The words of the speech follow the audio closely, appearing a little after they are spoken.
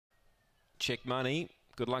Check Money.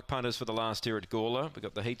 Good luck, punters, for the last here at Gawler. We've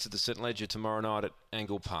got the heats of the St Ledger tomorrow night at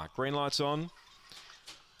Angle Park. Green lights on.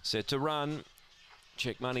 Set to run.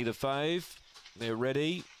 Check Money the fave. They're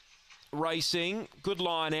ready. Racing. Good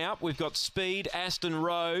line out. We've got Speed, Aston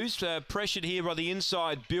Rose. Pressured here by the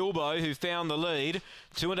inside Bilbo, who found the lead.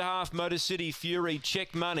 2.5 Motor City Fury,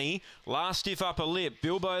 Check Money. Last stiff upper lip.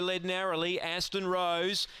 Bilbo led narrowly. Aston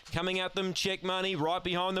Rose coming at them. Check Money right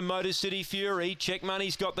behind the Motor City Fury. Check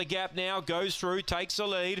Money's got the gap now. Goes through, takes the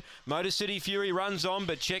lead. Motor City Fury runs on,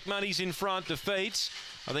 but Check Money's in front. Defeats,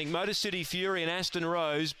 I think, Motor City Fury and Aston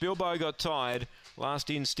Rose. Bilbo got tired. Last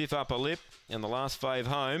in, stiff upper lip. And the last fave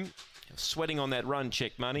home. Sweating on that run,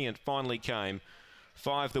 Check Money, and finally came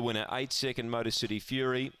 5 the winner, 8 second Motor City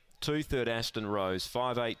Fury, 2 third Aston Rose,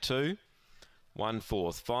 5.82, 1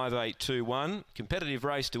 fourth, 5.821. Competitive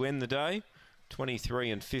race to end the day,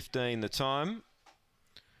 23 and 15 the time,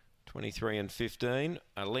 23 and 15,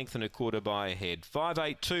 a length and a quarter by a head.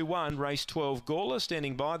 5.821, race 12 Gawler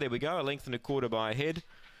standing by. There we go, a length and a quarter by a head,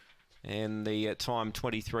 and the time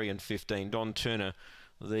 23 and 15. Don Turner,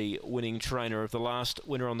 the winning trainer of the last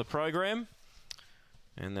winner on the program.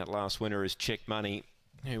 And that last winner is Check Money,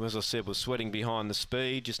 who, as I said, was sweating behind the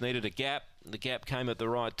speed, just needed a gap. The gap came at the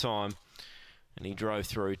right time, and he drove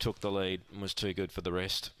through, took the lead, and was too good for the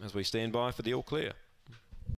rest as we stand by for the all clear.